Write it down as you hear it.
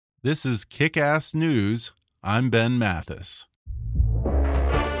This is Kick-Ass News. I'm Ben Mathis.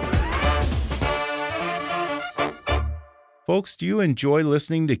 Folks, do you enjoy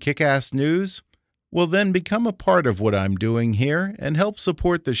listening to Kick-Ass News? Well, then become a part of what I'm doing here and help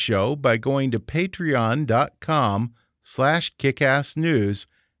support the show by going to patreon.com/kickassnews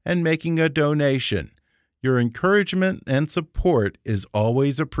and making a donation. Your encouragement and support is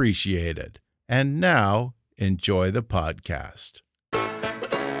always appreciated. And now, enjoy the podcast.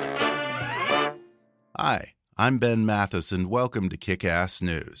 Hi, I'm Ben Mathis, and welcome to Kick-Ass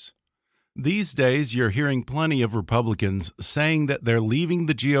News. These days, you're hearing plenty of Republicans saying that they're leaving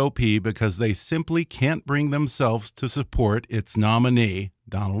the GOP because they simply can't bring themselves to support its nominee,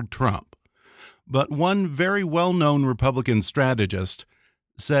 Donald Trump. But one very well-known Republican strategist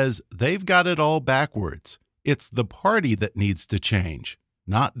says they've got it all backwards. It's the party that needs to change,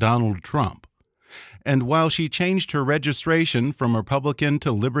 not Donald Trump. And while she changed her registration from Republican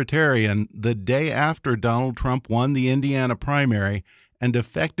to Libertarian the day after Donald Trump won the Indiana primary and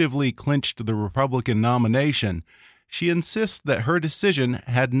effectively clinched the Republican nomination, she insists that her decision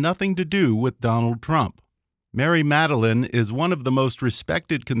had nothing to do with Donald Trump. Mary Matalin is one of the most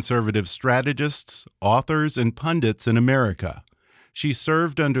respected conservative strategists, authors, and pundits in America. She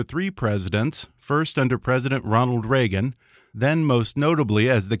served under three presidents, first under President Ronald Reagan, then most notably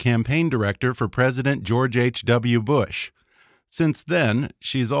as the campaign director for President George H.W. Bush. Since then,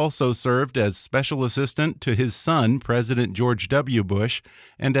 she's also served as special assistant to his son, President George W. Bush,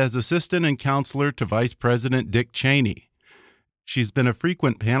 and as assistant and counselor to Vice President Dick Cheney. She's been a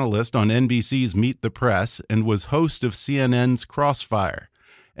frequent panelist on NBC's Meet the Press and was host of CNN's Crossfire.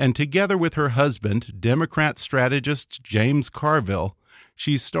 And together with her husband, Democrat strategist James Carville,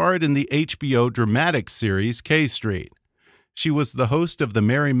 she starred in the HBO dramatic series K Street. She was the host of the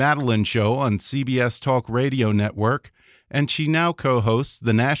Mary Matalin Show on CBS Talk Radio Network, and she now co-hosts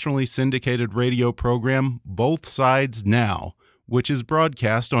the nationally syndicated radio program Both Sides Now, which is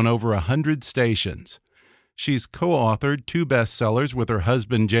broadcast on over 100 stations. She's co-authored two bestsellers with her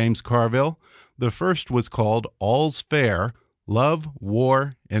husband, James Carville. The first was called All's Fair: Love,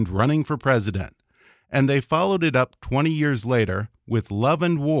 War, and Running for President. And they followed it up 20 years later with Love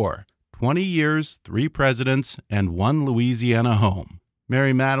and War: 20 Years, 3 Presidents, and 1 Louisiana Home.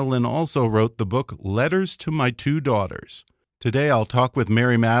 Mary Matalin also wrote the book Letters to My Two Daughters. Today I'll talk with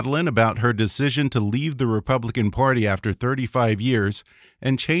Mary Matalin about her decision to leave the Republican Party after 35 years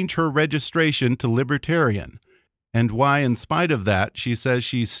and change her registration to Libertarian, and why, in spite of that, she says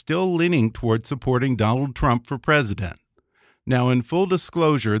she's still leaning toward supporting Donald Trump for president. Now, in full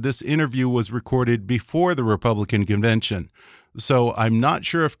disclosure, this interview was recorded before the Republican convention, so I'm not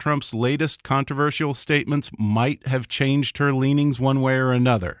sure if Trump's latest controversial statements might have changed her leanings one way or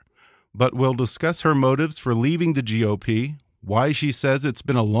another. But we'll discuss her motives for leaving the GOP, why she says it's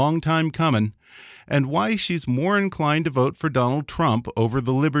been a long time coming, and why she's more inclined to vote for Donald Trump over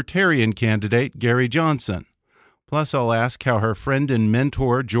the Libertarian candidate, Gary Johnson. Plus, I'll ask how her friend and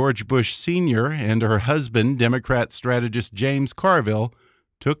mentor, George Bush Sr., and her husband, Democrat strategist James Carville,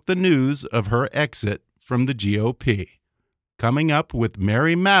 took the news of her exit from the GOP. Coming up with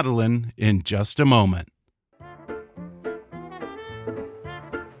Mary Matalin in just a moment.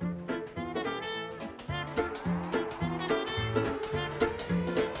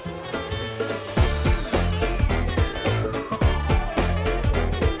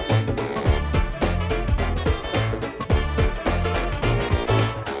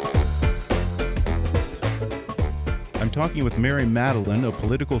 Talking with Mary Matalin, a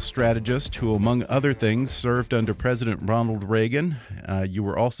political strategist who, among other things, served under President Ronald Reagan. You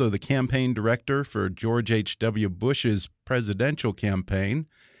were also the campaign director for George H.W. Bush's presidential campaign,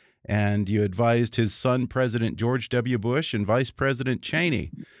 and you advised his son, President George W. Bush, and Vice President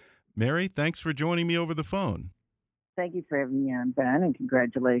Cheney. Mary, thanks for joining me over the phone. Thank you for having me on, Ben, and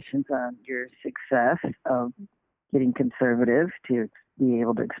congratulations on your success of getting conservatives to be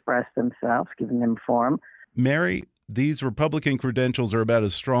able to express themselves, giving them forum. Mary, these Republican credentials are about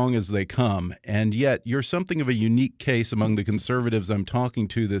as strong as they come, and yet you're something of a unique case among the conservatives I'm talking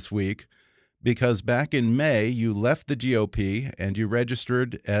to this week, because back in May, you left the GOP and you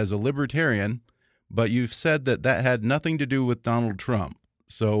registered as a Libertarian, but you've said that that had nothing to do with Donald Trump.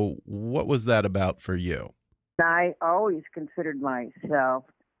 So what was that about for you? I always considered myself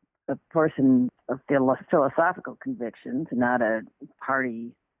a person of philosophical convictions, not a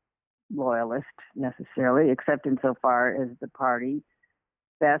party loyalist necessarily, except insofar as the party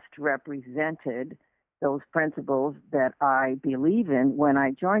best represented those principles that I believe in when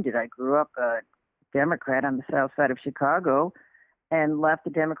I joined it. I grew up a Democrat on the south side of Chicago and left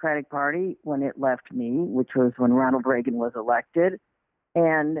the Democratic Party when it left me, which was when Ronald Reagan was elected.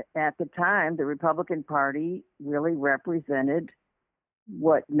 And at the time, the Republican Party really represented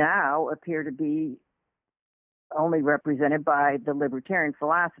what now appear to be only represented by the Libertarian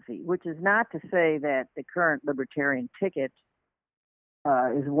philosophy, which is not to say that the current Libertarian ticket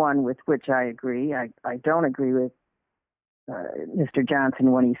is one with which I agree. I don't agree with Mr.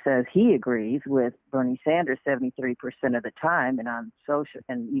 Johnson when he says he agrees with Bernie Sanders 73% of the time,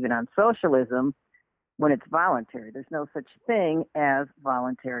 and even on socialism when it's voluntary. There's no such thing as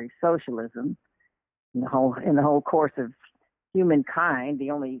voluntary socialism. In the whole course of humankind,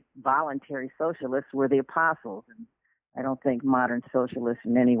 the only voluntary socialists were the apostles. And I don't think modern socialists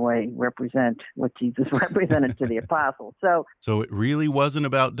in any way represent what Jesus represented to the apostles. So it really wasn't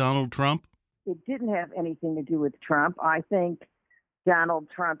about Donald Trump? It didn't have anything to do with Trump. I think Donald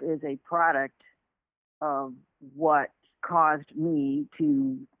Trump is a product of what caused me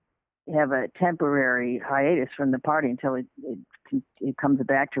to have a temporary hiatus from the party until it comes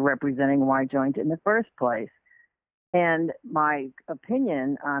back to representing why I joined it in the first place. And my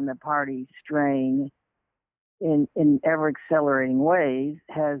opinion on the party straying in ever accelerating ways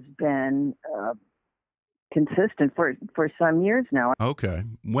has been consistent for some years now. Okay.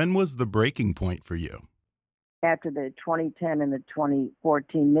 When was the breaking point for you? After the 2010 and the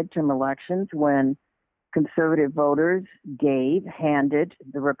 2014 midterm elections, when conservative voters handed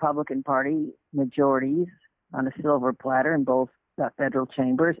the Republican Party majorities on a silver platter in both federal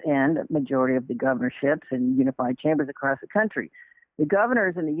chambers and a majority of the governorships and unified chambers across the country. The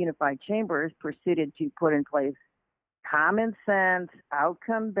governors in the unified chambers proceeded to put in place common sense,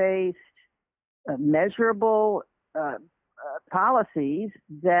 outcome-based, measurable policies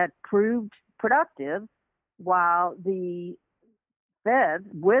that proved productive, while the feds,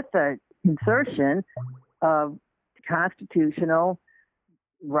 with the insertion of constitutional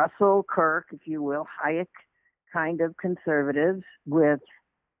Russell Kirk, if you will, Hayek kind of conservatives with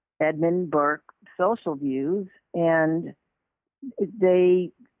Edmund Burke social views, and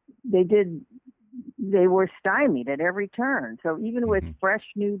they were stymied at every turn. So even with fresh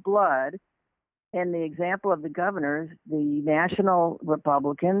new blood, and the example of the governors, the national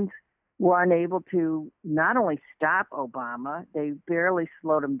Republicans were unable to not only stop Obama, they barely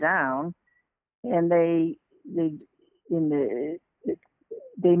slowed him down, and they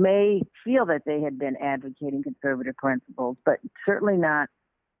may feel that they had been advocating conservative principles, but certainly not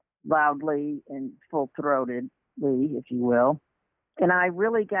loudly and full-throatedly, if you will. And I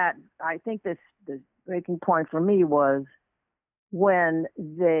think the breaking point for me was when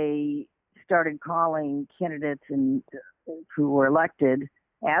they started calling candidates who were elected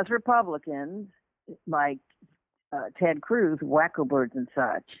as Republicans, like Ted Cruz, wacko birds and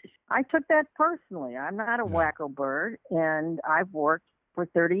such. I took that personally. I'm not a wacko bird, and I've worked for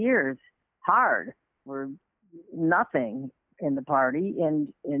 30 years hard for nothing in the party.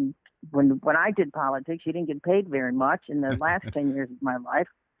 And when I did politics, you didn't get paid very much. In the last 10 years of my life,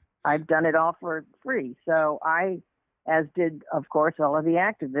 I've done it all for free. So as did, of course, all of the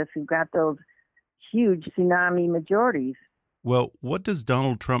activists who got those huge tsunami majorities. Well, what does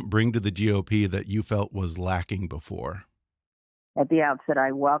Donald Trump bring to the GOP that you felt was lacking before? At the outset,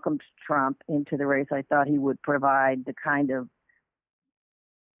 I welcomed Trump into the race. I thought he would provide the kind of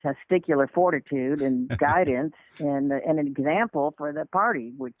testicular fortitude and guidance and an example for the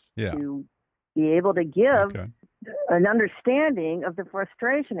party, to be able to give an understanding of the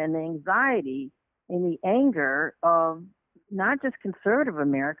frustration and the anxiety and the anger of not just conservative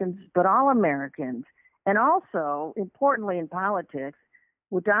Americans, but all Americans. And also, importantly in politics,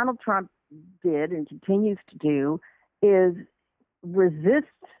 what Donald Trump did and continues to do is resist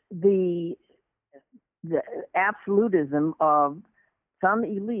the absolutism of some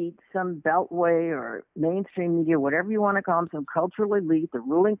elite, some beltway or mainstream media, whatever you want to call them, some cultural elite, the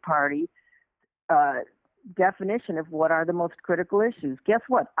ruling party, definition of what are the most critical issues. Guess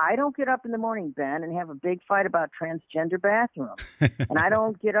what? I don't get up in the morning, Ben, and have a big fight about transgender bathrooms. And I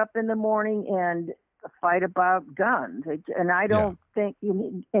don't get up in the morning and fight about guns. And I don't think,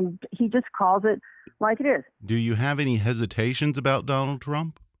 and he just calls it like it is. Do you have any hesitations about Donald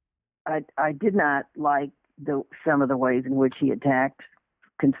Trump? I did not like some of the ways in which he attacked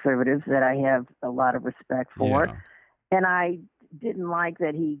conservatives that I have a lot of respect for. Yeah. And I didn't like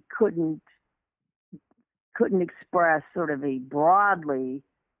that he couldn't express sort of a broadly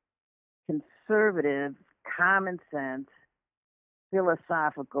conservative, common sense,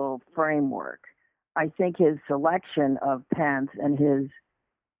 philosophical framework. I think his selection of Pence and his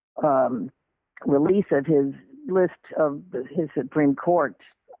release of his list of his Supreme Court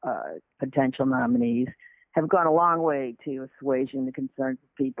potential nominees have gone a long way to assuaging the concerns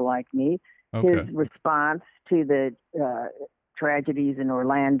of people like me. Okay. His response to the tragedies in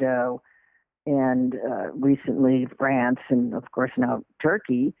Orlando and recently France and, of course, now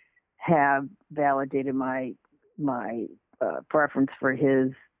Turkey have validated my preference for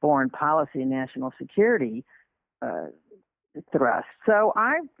his foreign policy and national security thrust. So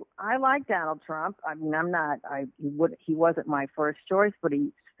I like Donald Trump. I mean, he wasn't my first choice, but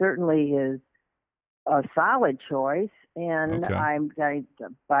he certainly is a solid choice. And Okay.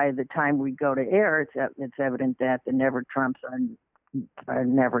 by the time we go to air, it's evident that the Never Trumps are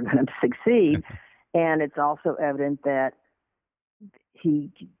never going to succeed. And it's also evident that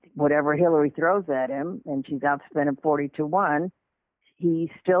whatever Hillary throws at him, and she's outspent him 40-1, he's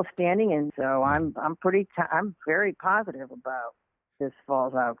still standing. And so I'm very positive about this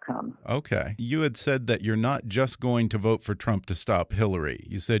fall's outcome. Okay. You had said that you're not just going to vote for Trump to stop Hillary.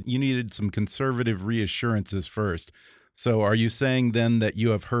 You said you needed some conservative reassurances first. So are you saying then that you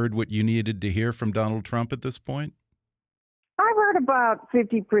have heard what you needed to hear from Donald Trump at this point? I've heard about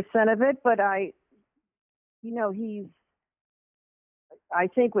 50% of it, but I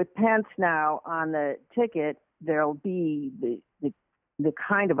think with Pence now on the ticket, there'll be the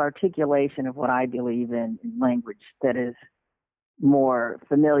kind of articulation of what I believe in language that is more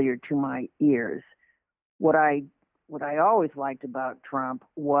familiar to my ears. What I always liked about Trump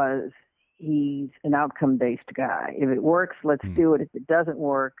was he's an outcome-based guy. If it works, let's do it. If it doesn't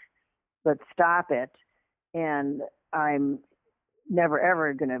work, let's stop it. And I'm never,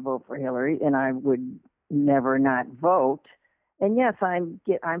 ever going to vote for Hillary, and I would never not vote. And yes, I'm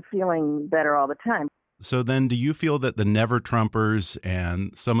feeling better all the time. So then do you feel that the Never Trumpers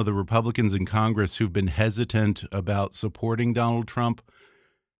and some of the Republicans in Congress who've been hesitant about supporting Donald Trump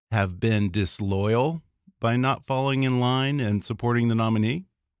have been disloyal by not falling in line and supporting the nominee?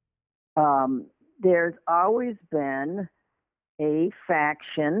 There's always been a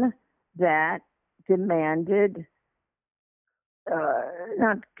faction that demanded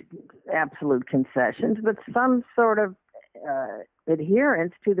not absolute concessions, but some sort of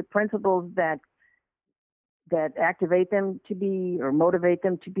adherence to the principles that activate them to be or motivate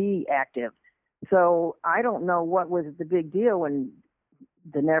them to be active. So I don't know what was the big deal when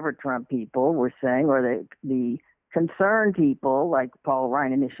the Never Trump people were saying, or the concerned people like Paul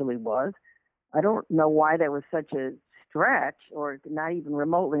Ryan initially was. I don't know why that was such a stretch or not even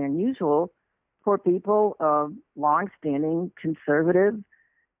remotely unusual for people of longstanding conservative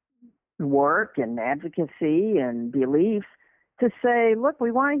work and advocacy and belief to say, look, we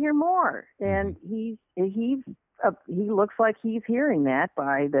want to hear more. And he looks like he's hearing that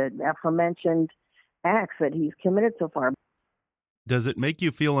by the aforementioned acts that he's committed so far. Does it make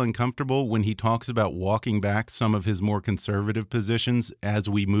you feel uncomfortable when he talks about walking back some of his more conservative positions as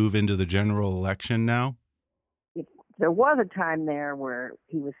we move into the general election now? There was a time there where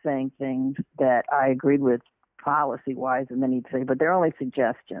he was saying things that I agreed with policy-wise, and then he'd say, but they're only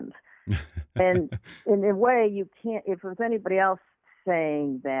suggestions. And in a way, you can't, if it was anybody else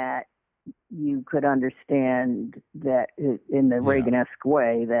saying that, you could understand that in the Reagan-esque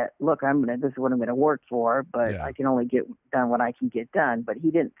way that, look, this is what I'm going to work for, but I can only get done what I can get done. But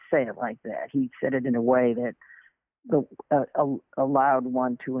he didn't say it like that. He said it in a way that allowed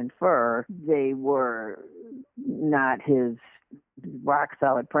one to infer they were not his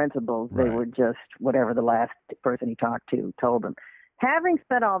rock-solid principles. Right. They were just whatever the last person he talked to told him. Having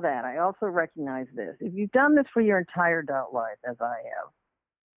said all that, I also recognize this. If you've done this for your entire adult life, as I have,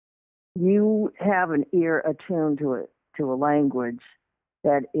 you have an ear attuned to a language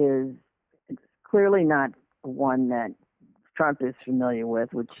that is clearly not one that Trump is familiar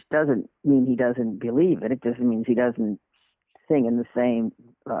with, which doesn't mean he doesn't believe it. It just means he doesn't sing in the same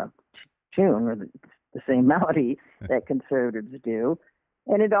tune or the same melody that conservatives do.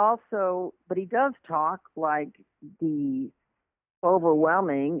 And but he does talk like the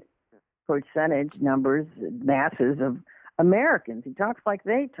overwhelming percentage masses of Americans. He talks like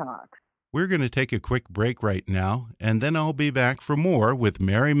they talk. We're going to take a quick break right now, and then I'll be back for more with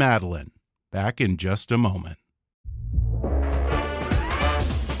Mary Matalin. Back in just a moment.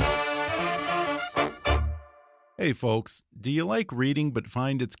 Hey folks, do you like reading but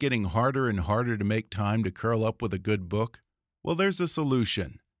find it's getting harder and harder to make time to curl up with a good book? Well, there's a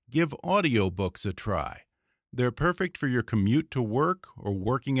solution. Give audiobooks a try. They're perfect for your commute to work or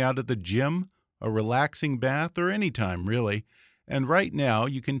working out at the gym, a relaxing bath, or any time, really. And right now,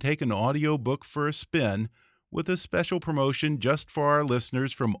 you can take an audiobook for a spin with a special promotion just for our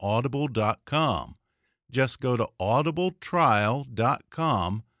listeners from Audible.com. Just go to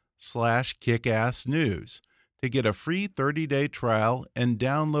audibletrial.com/kickassnews to get a free 30-day trial and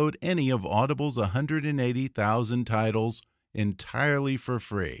download any of Audible's 180,000 titles entirely for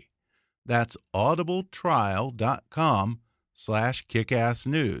free. That's audibletrial.com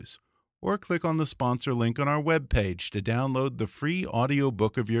facebook.com/kickassnews, or click on the sponsor link on our webpage to download the free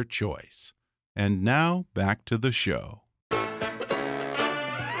audiobook of your choice. And now, back to the show.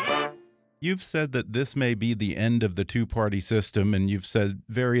 You've said that this may be the end of the two-party system, and you've said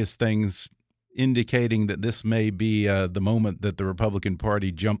various things indicating that this may be the moment that the Republican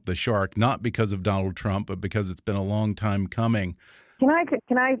Party jumped the shark, not because of Donald Trump, but because it's been a long time coming. Can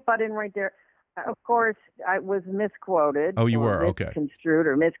I butt in right there? Of course, I was misquoted. Oh, you were? Okay. Misconstrued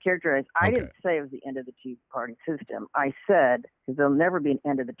or mischaracterized. I Okay. didn't say it was the end of the two-party system. I said, because there'll never be an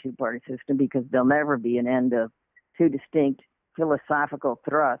end of the two-party system, because there'll never be an end of two distinct philosophical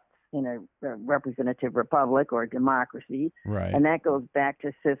thrusts in a representative republic or a democracy. Right. And that goes back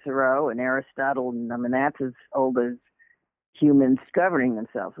to Cicero and Aristotle, and I mean, that's as old as humans governing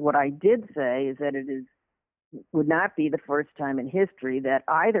themselves. What I did say is that would not be the first time in history that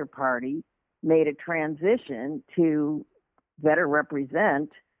either party made a transition to better represent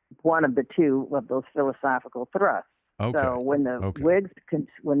one of the two of those philosophical thrusts. Okay. So when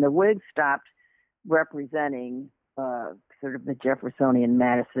the Whigs stopped representing sort of the Jeffersonian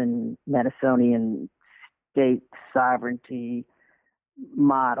Madisonian state sovereignty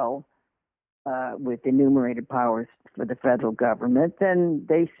model with enumerated powers for the federal government, then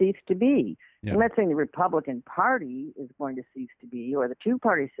they ceased to be. Yeah. I'm not saying the Republican Party is going to cease to be, or the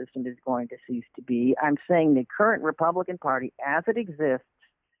two-party system is going to cease to be. I'm saying the current Republican Party, as it exists,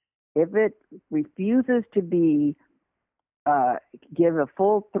 if it refuses to be, give a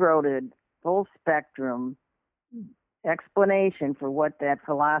full-throated, full-spectrum explanation for what that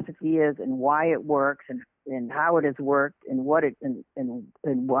philosophy is and why it works and how it has worked and what it and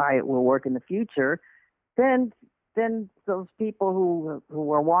why it will work in the future, then those people who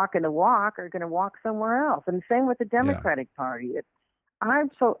are walking the walk are going to walk somewhere else. And the same with the Democratic Party. I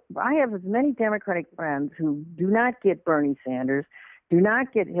have as many Democratic friends who do not get Bernie Sanders, do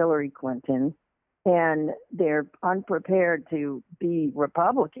not get Hillary Clinton, and they're unprepared to be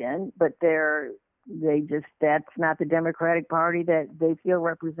Republican, but that's not the Democratic Party that they feel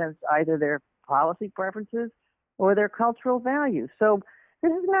represents either their policy preferences or their cultural values. So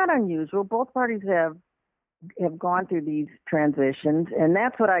this is not unusual. Both parties have gone through these transitions, and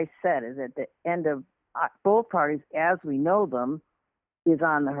that's what I said, is at the end of both parties as we know them is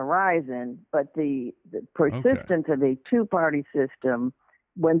on the horizon, but the persistence of a two-party system,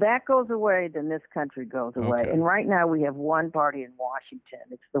 when that goes away, then this country goes away. And right now we have one party in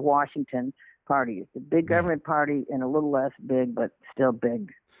Washington. It's the Washington Party. It's a big government party and a little less big, but still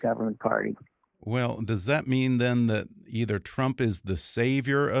big government party. Well, does that mean then that either Trump is the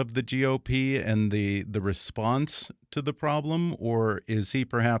savior of the GOP and the response to the problem, or is he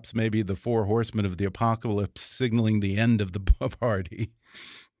perhaps maybe the four horsemen of the apocalypse signaling the end of the party?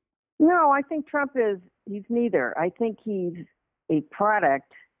 No, I think Trump he's neither. I think he's a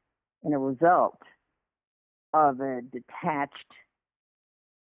product and a result of a detached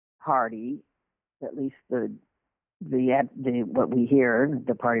party, at least what we hear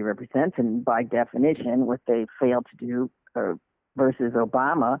the party represents, and by definition, what they failed to do versus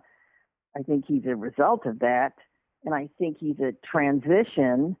Obama. I think he's a result of that, and I think he's a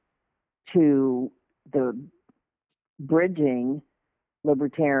transition to the bridging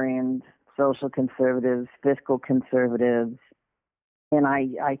libertarians, social conservatives, fiscal conservatives, and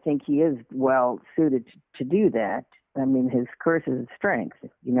I think he is well suited to do that. I mean, his curse is his strength,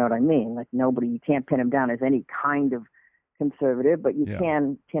 if you know what I mean. Like you can't pin him down as any kind of conservative, but you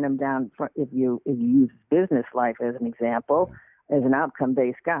can pin him down if you use business life as an example, as an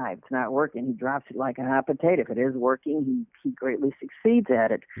outcome-based guy. If it's not working, he drops it like a hot potato. If it is working, he greatly succeeds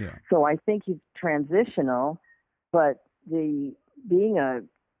at it. Yeah. So I think he's transitional, but being a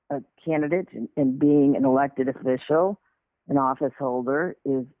candidate and being an elected official, an office holder,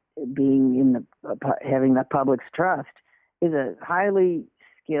 is being having the public's trust is a highly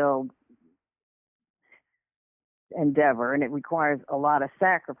skilled endeavor, and it requires a lot of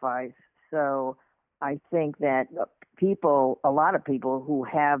sacrifice. So I think that a lot of people who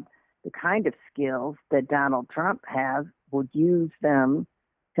have the kind of skills that Donald Trump has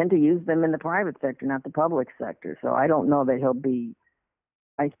tend to use them in the private sector, not the public sector. So I don't know that he'll be.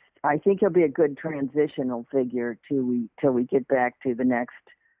 I think he'll be a good transitional figure till we get back to the next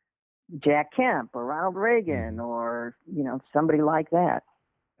Jack Kemp or Ronald Reagan or somebody like that.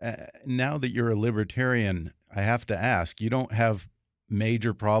 Now that you're a libertarian, I have to ask, you don't have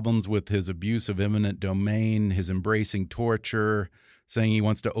major problems with his abuse of eminent domain, his embracing torture, saying he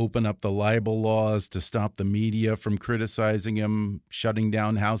wants to open up the libel laws to stop the media from criticizing him, shutting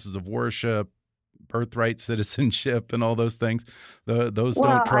down houses of worship, birthright citizenship, and all those things? Those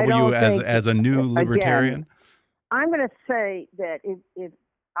don't trouble you as a new libertarian? I'm going to say that if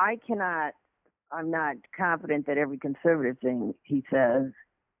I cannot, I'm not confident that every conservative thing he says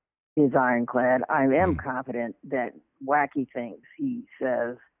is ironclad. I am confident that wacky things he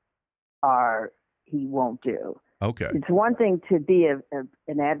says he won't do. Okay. It's one thing to be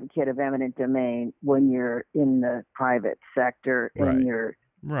an advocate of eminent domain when you're in the private sector and you're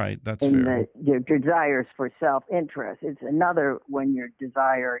that's fair. your desires for self-interest. It's another when your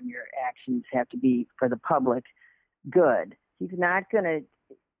desire and your actions have to be for the public good. He's not going to.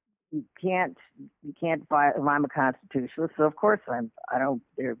 You can't buy. I'm a constitutionalist, so of course I don't.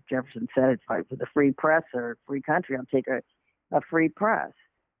 Jefferson said it's fight for the free press or free country. I'll take a free press.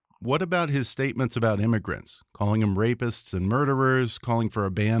 What about his statements about immigrants, calling them rapists and murderers, calling for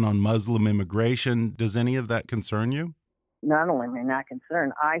a ban on Muslim immigration? Does any of that concern you? Not only am I not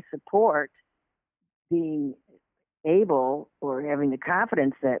concerned, I support being able or having the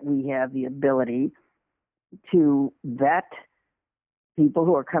confidence that we have the ability to vet people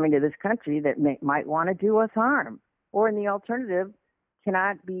who are coming to this country that might want to do us harm, or in the alternative,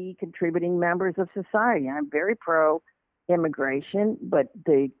 cannot be contributing members of society. I'm very pro immigration, but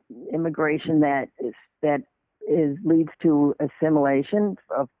the immigration that leads to assimilation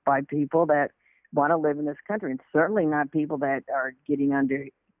by people that want to live in this country, and certainly not people that are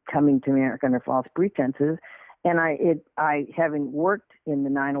coming to America under false pretenses. And I having worked in the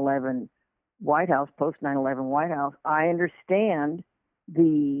 9/11 White House, post 9/11 White House, I understand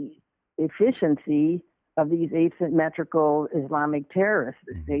the efficiency of these asymmetrical Islamic terrorists,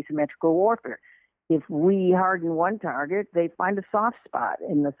 this asymmetrical warfare. If we harden one target, they find a soft spot.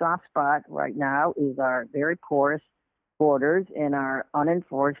 And the soft spot right now is our very porous borders and our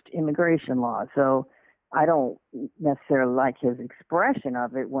unenforced immigration laws. So I don't necessarily like his expression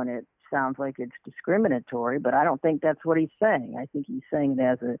of it when it sounds like it's discriminatory, but I don't think that's what he's saying. I think he's saying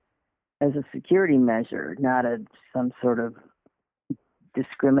it as a security measure, not some sort of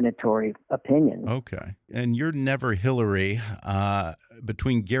discriminatory opinion. Okay. And you're never Hillary.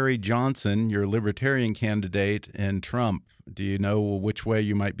 Between Gary Johnson, your Libertarian candidate, and Trump, do you know which way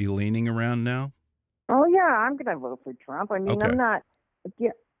you might be leaning around now? Oh, yeah, I'm going to vote for Trump. I mean, I'm not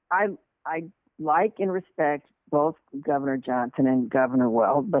 – I like and respect both Governor Johnson and Governor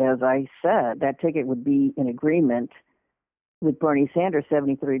Weld, but as I said, that ticket would be in agreement with Bernie Sanders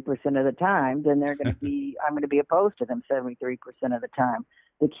 73% of the time, then they're going to be I'm going to be opposed to them 73% of the time.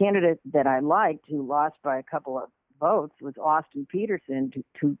 The candidate that I liked, who lost by a couple of votes, was Austin Peterson,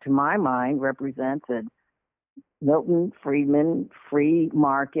 to my mind represents a Milton Friedman, free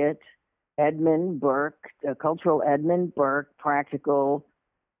market, Edmund Burke, cultural Edmund Burke, practical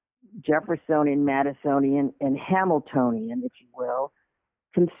Jeffersonian, Madisonian, and Hamiltonian, if you will,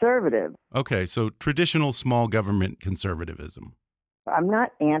 conservative. Okay, so traditional small government conservatism. I'm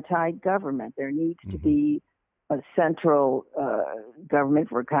not anti-government. There needs to be a central government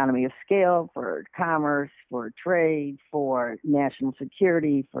for economy of scale, for commerce, for trade, for national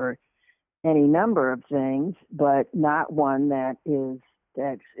security, for any number of things, but not one that is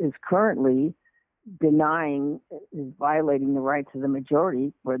currently is violating the rights of the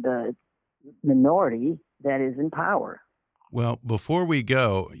majority for the minority that is in power. Well, before we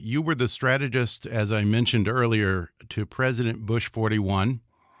go, you were the strategist, as I mentioned earlier, to President Bush 41,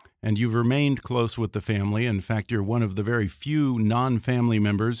 and you've remained close with the family. In fact, you're one of the very few non-family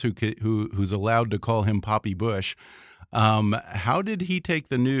members who's allowed to call him Poppy Bush. How did he take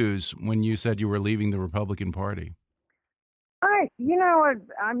the news when you said you were leaving the Republican Party?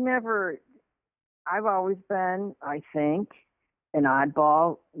 I've always been, I think, an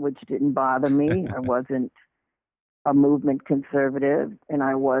oddball, which didn't bother me. I wasn't a movement conservative, and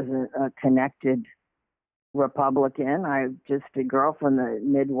I wasn't a connected Republican. I'm just a girl from the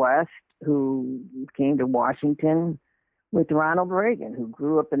Midwest who came to Washington with Ronald Reagan, who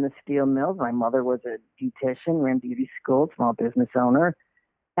grew up in the steel mills. My mother was a beautician, ran beauty school, small business owner,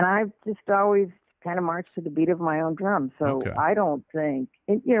 and I've just always kind of marched to the beat of my own drum. So I don't think,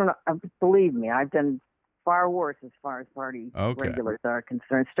 believe me, I've done far worse as far as party regulars are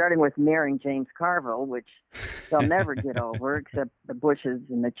concerned, starting with marrying James Carville, which they'll never get over, except the Bushes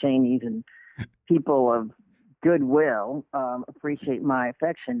and the Cheneys and people of goodwill appreciate my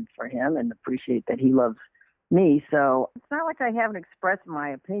affection for him and appreciate that he loves me. So it's not like I haven't expressed my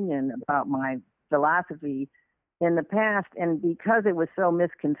opinion about my philosophy in the past, and because it was so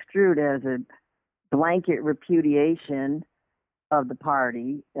misconstrued as a blanket repudiation of the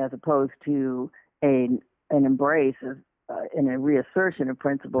party as opposed to an embrace of and a reassertion of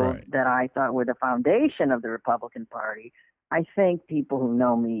principles that I thought were the foundation of the Republican Party, I think people who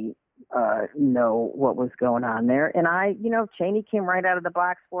know me know what was going on there. And Cheney came right out of the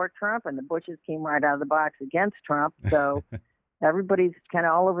box for Trump, and the Bushes came right out of the box against Trump. So everybody's kind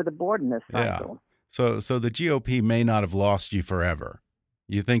of all over the board in this cycle. Yeah. So the GOP may not have lost you forever.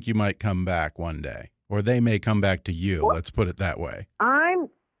 You think you might come back one day, or they may come back to you. Well, let's put it that way.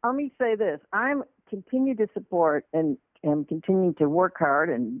 Let me say this. I'm continue to support and continue to work hard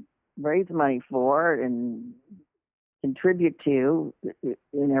and raise money for and contribute to,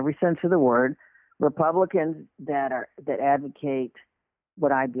 in every sense of the word, Republicans that advocate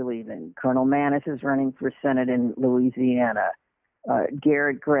what I believe in. Colonel Manis is running for Senate in Louisiana.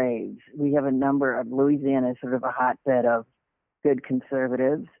 Garrett Graves. We have a number of Louisiana, sort of a hotbed of good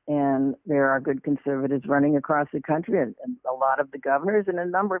conservatives, and there are good conservatives running across the country, and a lot of the governors and a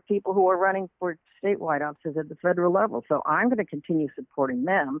number of people who are running for statewide offices at the federal level. So I'm going to continue supporting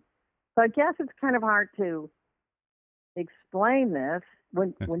them. So I guess it's kind of hard to explain this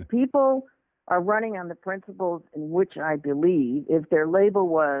when people are running on the principles in which I believe. If their label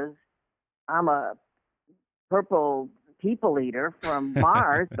was, I'm a purple people eater from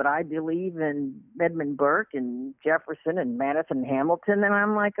Mars, but I believe in Edmund Burke and Jefferson and Madison and Hamilton, then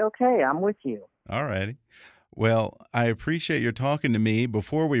I'm like, okay, I'm with you. All righty. Well, I appreciate your talking to me.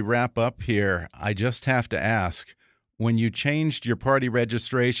 Before we wrap up here, I just have to ask, when you changed your party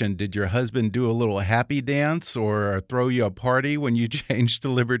registration, did your husband do a little happy dance or throw you a party when you changed to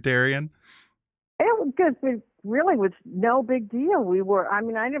Libertarian? It was good. It really was no big deal. I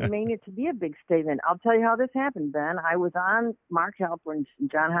didn't mean it to be a big statement. I'll tell you how this happened, Ben. I was on Mark Halpern's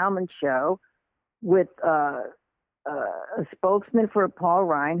John Howman's show with a spokesman for Paul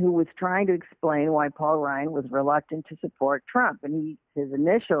Ryan who was trying to explain why Paul Ryan was reluctant to support Trump. And his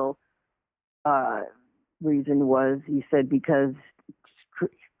initial reason was, he said, because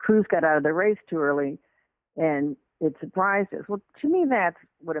Cruz got out of the race too early and it surprised us. Well, to me, that's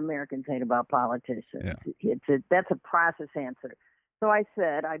what Americans hate about politicians. Yeah. That's a process answer. So I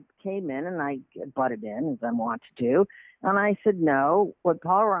came in and I butted in, as I'm wont to do. And I said, no, what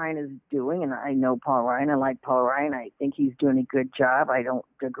Paul Ryan is doing, and I know Paul Ryan, I like Paul Ryan, I think he's doing a good job. I don't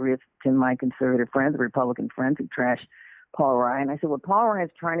agree with my conservative friends, Republican friends who trash Paul Ryan. I said, what Paul Ryan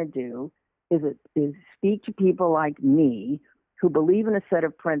is trying to do is speak to people like me who believe in a set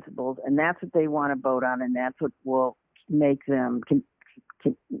of principles, and that's what they want to vote on, and that's what will make them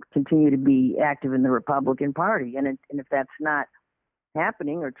continue to be active in the Republican Party. And if that's not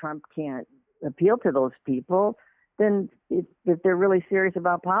happening, or Trump can't appeal to those people, then if they're really serious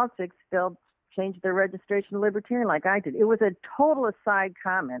about politics, they'll change their registration to Libertarian like I did. It was a total aside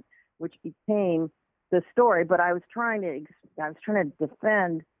comment, which became the story. But I was trying to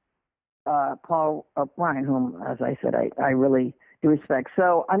defend Paul Ryan, whom, as I said, I really do respect.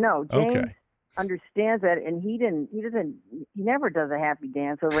 So I know James understands that, and he never does a happy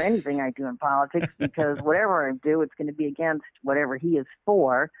dance over anything I do in politics, because whatever I do, it's going to be against whatever he is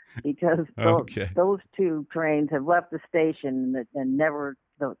for, because those two trains have left the station and never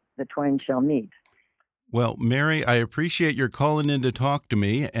the twain shall meet. Well, Mary, I appreciate your calling in to talk to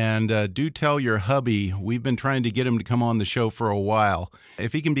me, and do tell your hubby, we've been trying to get him to come on the show for a while.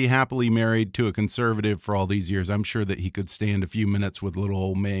 If he can be happily married to a conservative for all these years, I'm sure that he could stand a few minutes with little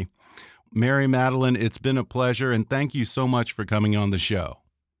old me. Mary Matalin, it's been a pleasure, and thank you so much for coming on the show.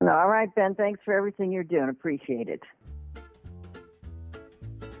 All right, Ben, thanks for everything you're doing. Appreciate it.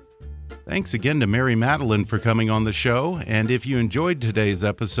 Thanks again to Mary Matalin for coming on the show, and if you enjoyed today's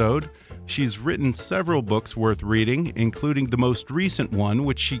episode, she's written several books worth reading, including the most recent one,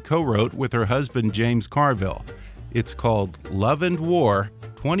 which she co-wrote with her husband, James Carville. It's called Love and War,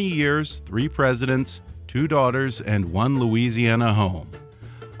 20 Years, 3 Presidents, 2 Daughters, and 1 Louisiana Home.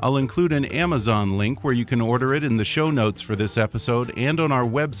 I'll include an Amazon link where you can order it in the show notes for this episode and on our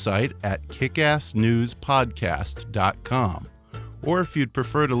website at kickassnewspodcast.com. Or if you'd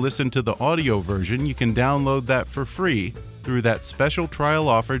prefer to listen to the audio version, you can download that for free through that special trial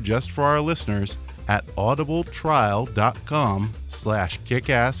offer just for our listeners at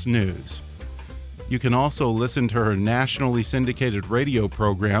audibletrial.com/kickassnews. You can also listen to her nationally syndicated radio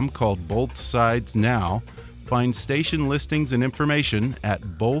program called Both Sides Now. Find station listings and information at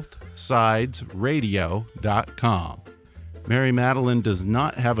bothsidesradio.com. Mary Matalin does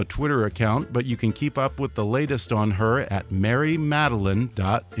not have a Twitter account, but you can keep up with the latest on her at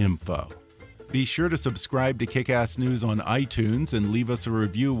marymatalin.info. Be sure to subscribe to Kickass News on iTunes and leave us a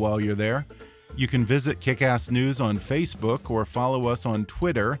review while you're there. You can visit Kickass News on Facebook or follow us on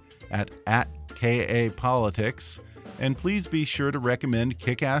Twitter at KAPolitics. And please be sure to recommend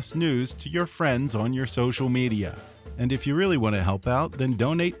Kickass News to your friends on your social media. And if you really want to help out, then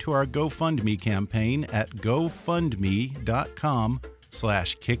donate to our GoFundMe campaign at gofundme.com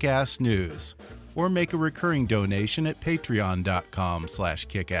patreon.com/kickassnews or make a recurring donation at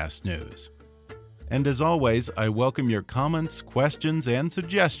patreon.com/kickassnews. And as always, I welcome your comments, questions, and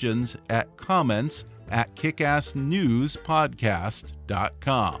suggestions at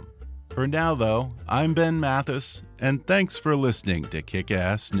comments@kickassnewspodcast.com. For now, though, I'm Ben Mathis, and thanks for listening to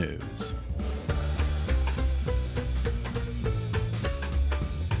Kick-Ass News.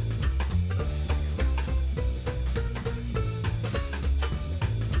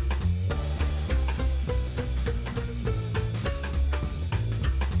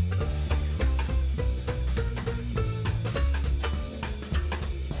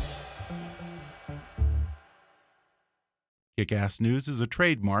 Kick-Ass News is a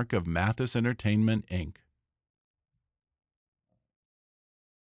trademark of Mathis Entertainment, Inc.